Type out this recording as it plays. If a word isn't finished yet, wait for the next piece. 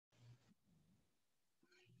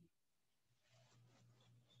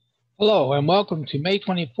Hello and welcome to May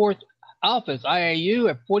 24th, Alphas IAU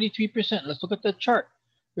at 43%. Let's look at the chart.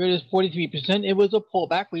 Here it is, 43%. It was a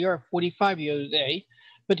pullback. We are at 45 the other day.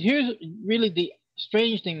 But here's really the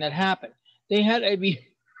strange thing that happened. They had a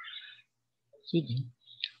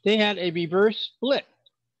reverse split.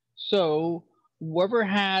 So whoever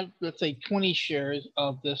had, let's say, 20 shares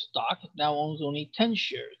of this stock now owns only 10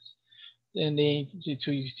 shares. And so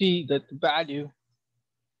you see that the value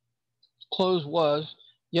close was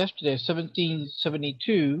yesterday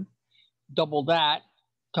 1772. Double that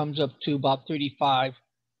comes up to about 35,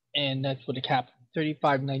 and that's what it happened,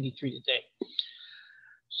 35.93 today.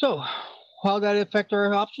 So how that affect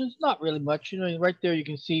our options? Not really much. Right there you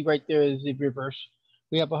can see right there is the reverse.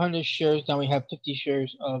 We have 100 shares, now we have 50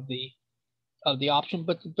 shares of the option,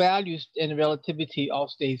 but the values and the relativity all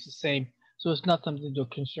stays the same. So it's not something to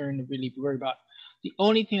concern to really worry about. The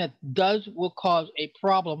only thing that will cause a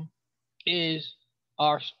problem is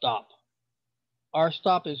our stop. Our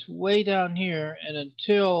stop is way down here, and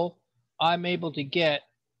until I'm able to get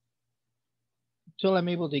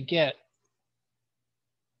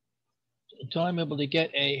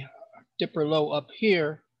a dipper low up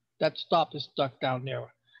here, that stop is stuck down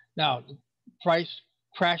there. Now the price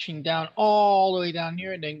crashing down all the way down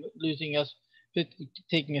here and then losing us,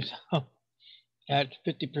 taking us at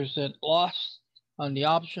 50% loss on the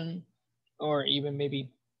option, or even maybe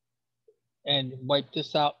and wipe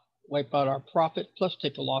out our profit, plus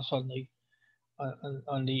take a loss on the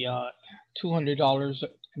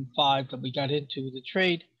 $200.05 that we got into the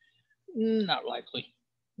trade. Not likely.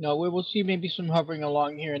 No, we will see maybe some hovering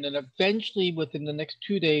along here, and then eventually within the next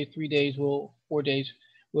 2 days, 3 days, 4 days,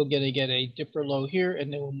 we'll get a dipper low here,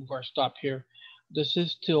 and then we'll move our stop here. This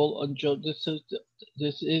is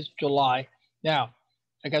July. Now,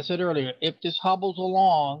 like I said earlier, if this hobbles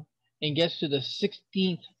along and gets to the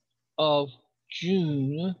 16th of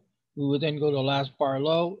June, we would then go to last bar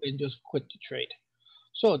low and just quit the trade.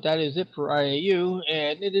 So that is it for IAU,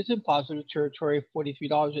 and it is in positive territory,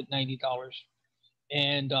 $43 at $90.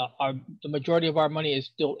 And the majority of our money is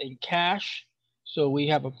still in cash, so we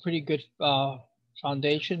have a pretty good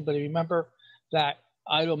foundation. But remember that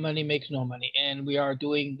idle money makes no money, and we are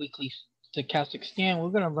doing weekly stochastic scan. We're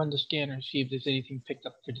going to run the scanner and see if there's anything picked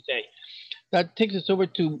up for today. That takes us over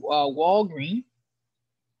to Walgreen.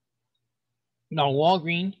 Now,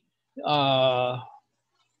 Walgreen,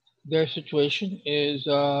 their situation is,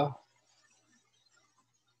 okay,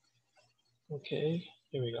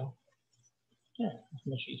 here we go. Yeah, it's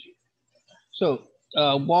much easier. So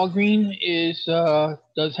Walgreen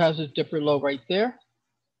has a dipper low right there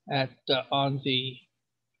at on the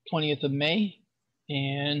 20th of May,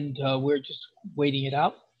 and we're just waiting it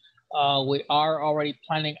out. We are already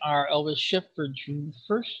planning our Elvis Shift for June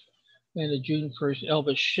 1st, and the June 1st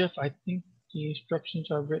Elvis Shift, I think the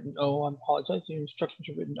instructions are written. Oh, I apologize. The instructions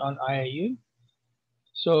are written on IAU.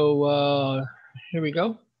 So here we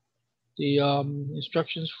go. The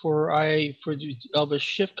instructions for the Elvis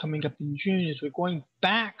Shift coming up in June is we're going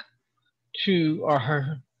back to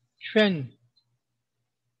our trend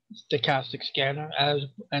stochastic scanner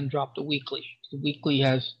and drop the weekly. The weekly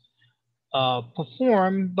has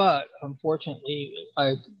performed, but unfortunately,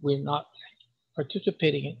 we're not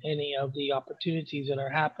participating in any of the opportunities that are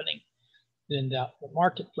happening in the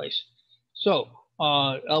marketplace. So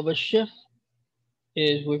Elvis Shift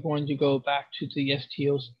is we're going to go back to the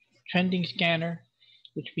STO's trending scanner,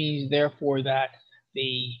 which means therefore that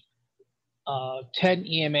the 10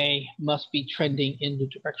 EMA must be trending in the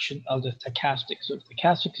direction of the stochastic. So if the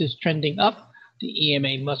stochastic is trending up, the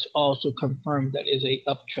EMA must also confirm that is a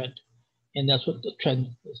uptrend, and that's what the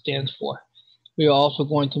trend stands for. We are also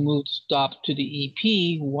going to move the stop to the EP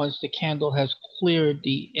once the candle has cleared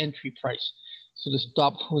the entry price. So the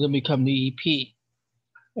stop will then become the EP.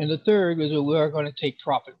 And the third is that we are going to take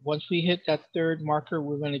profit. Once we hit that third marker,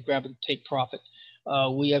 we're going to grab and take profit.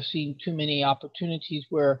 We have seen too many opportunities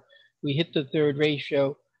where we hit the third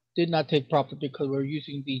ratio, did not take profit because we're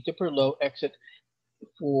using the dipper low exit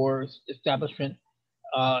for establishment.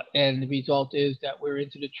 And the result is that we're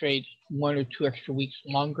into the trade 1 or 2 extra weeks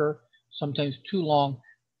longer, sometimes too long,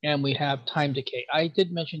 and we have time decay. I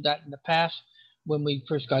did mention that in the past when we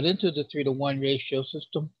first got into the 3-to-1 ratio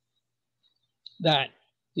system, that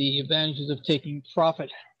the advantages of taking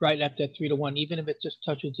profit right at that 3-to-1, even if it just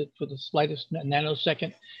touches it for the slightest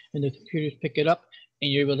nanosecond and the computers pick it up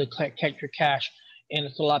and you're able to catch your cash, and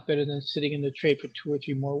it's a lot better than sitting in the trade for 2 or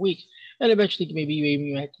 3 more weeks. And eventually maybe you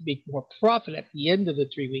even have to make more profit at the end of the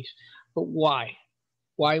 3 weeks. But why?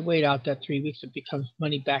 Why wait out that 3 weeks? It becomes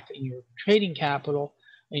money back in your trading capital,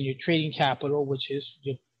 and your trading capital, which is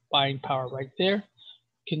your buying power right there,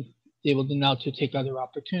 can able to now to take other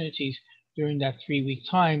opportunities during that 3-week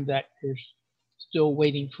time that you're still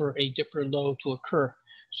waiting for a dipper low to occur.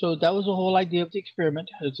 So that was the whole idea of the experiment,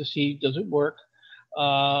 to see, does it work?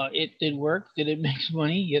 It did work. Did it make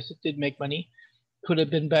money? Yes, it did make money. Could it have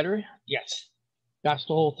been better? Yes. That's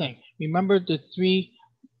the whole thing. Remember the 3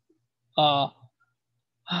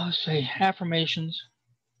 I would say affirmations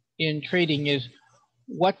in trading is,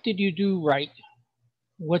 what did you do right?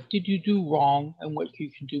 What did you do wrong? And what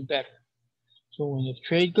you can do better. So when the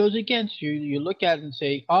trade goes against you, you look at it and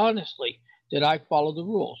say, honestly, did I follow the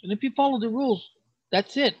rules? And if you follow the rules,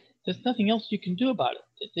 that's it. There's nothing else you can do about it.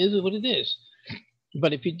 It is what it is.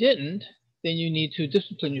 But if you didn't, then you need to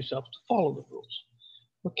discipline yourself to follow the rules.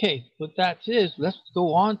 Okay, what that is, let's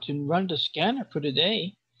go on to run the scanner for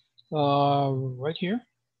today. Right here.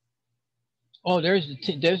 Oh, there's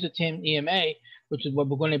the 10 EMA, which is what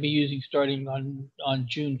we're going to be using starting on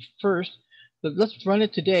June 1st. But let's run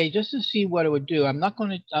it today just to see what it would do. I'm not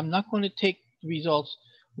going to take the results.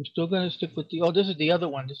 I'm still going to stick with the. Oh, this is the other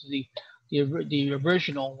one. This is the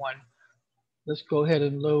original one. Let's go ahead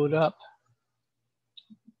and load up.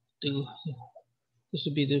 This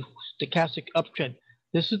would be the stochastic uptrend.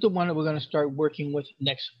 This is the one that we're going to start working with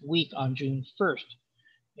next week on June 1st.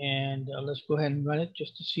 And let's go ahead and run it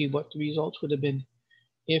just to see what the results would have been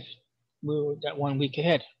if we were that 1 week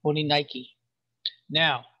ahead. Only Nike.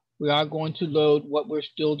 Now, we are going to load what we're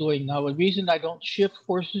still doing. Now, the reason I don't shift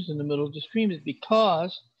horses in the middle of the stream is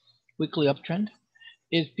because, weekly uptrend,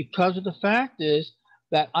 is because of the fact is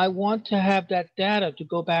that I want to have that data to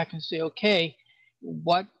go back and say, okay,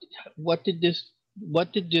 what did this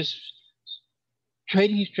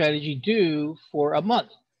trading strategy do for a month?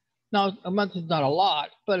 Now, a month is not a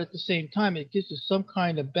lot, but at the same time, it gives us some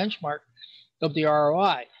kind of benchmark of the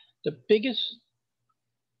ROI. The biggest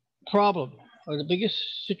problem or the biggest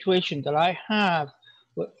situation that I have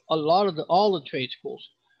with a lot of all the trade schools,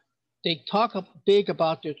 they talk big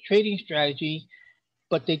about their trading strategy,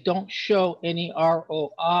 but they don't show any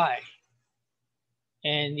ROI.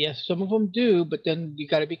 And yes, some of them do, but then you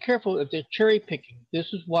got to be careful if they're cherry picking.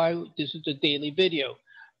 This is why this is a daily video.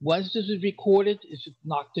 Once this is recorded, it's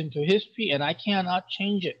knocked into history, and I cannot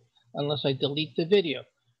change it unless I delete the video.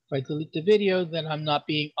 If I delete the video, then I'm not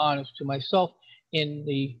being honest to myself in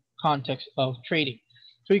the context of trading.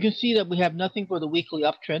 So you can see that we have nothing for the weekly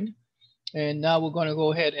uptrend. And now we're going to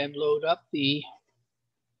go ahead and load up the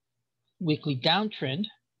weekly downtrend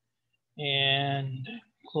and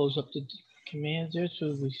close up the commands there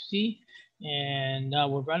so we see. And now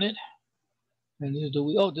we'll run it. And this is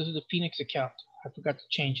the Phoenix account. I forgot to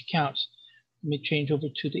change accounts. Let me change over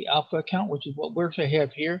to the Alpha account, which is what I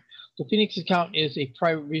have here. The Phoenix account is a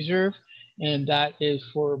private reserve, and that is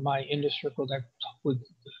for my inner circle that we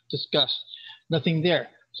discussed. Nothing there.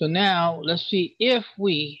 So now let's see if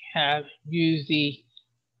we have used the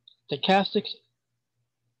stochastic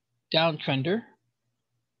downtrender.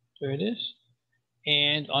 There it is.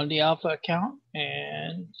 And on the Alpha account,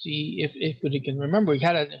 and see if we can remember, we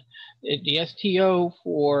had the STO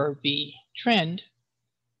for the trend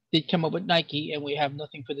did come up with Nike, and we have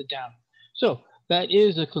nothing for the down. So that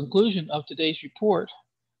is the conclusion of today's report.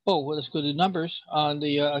 Oh, well, let's go to the numbers on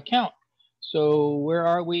the account. So where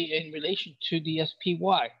are we in relation to the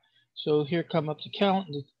SPY? So here come up the count,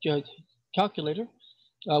 the calculator.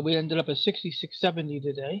 We ended up at 6670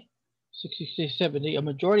 today. 6670. A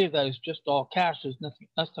majority of that is just all cash. There's nothing.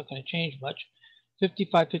 That's not going to change much.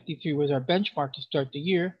 5553 was our benchmark to start the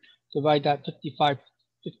year. Divide that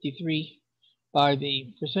 5553 by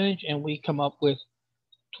the percentage, and we come up with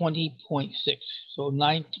 20.6. So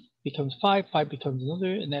 9 becomes 5, 5 becomes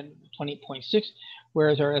another, and then 20.6.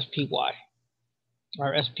 Whereas our SPY.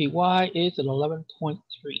 Our SPY is at 11.3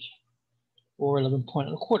 or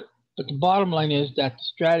 11.25. But the bottom line is that the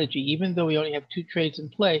strategy, even though we only have 2 trades in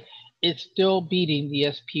play, it's still beating the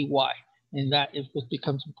SPY. And that is what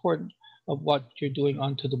becomes important of what you're doing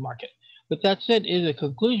onto the market. But that said is a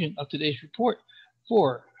conclusion of today's report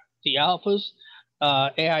for the Alphas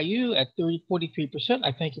AIU at 43%.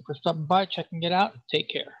 I thank you for stopping by, checking it out. Take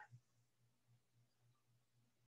care.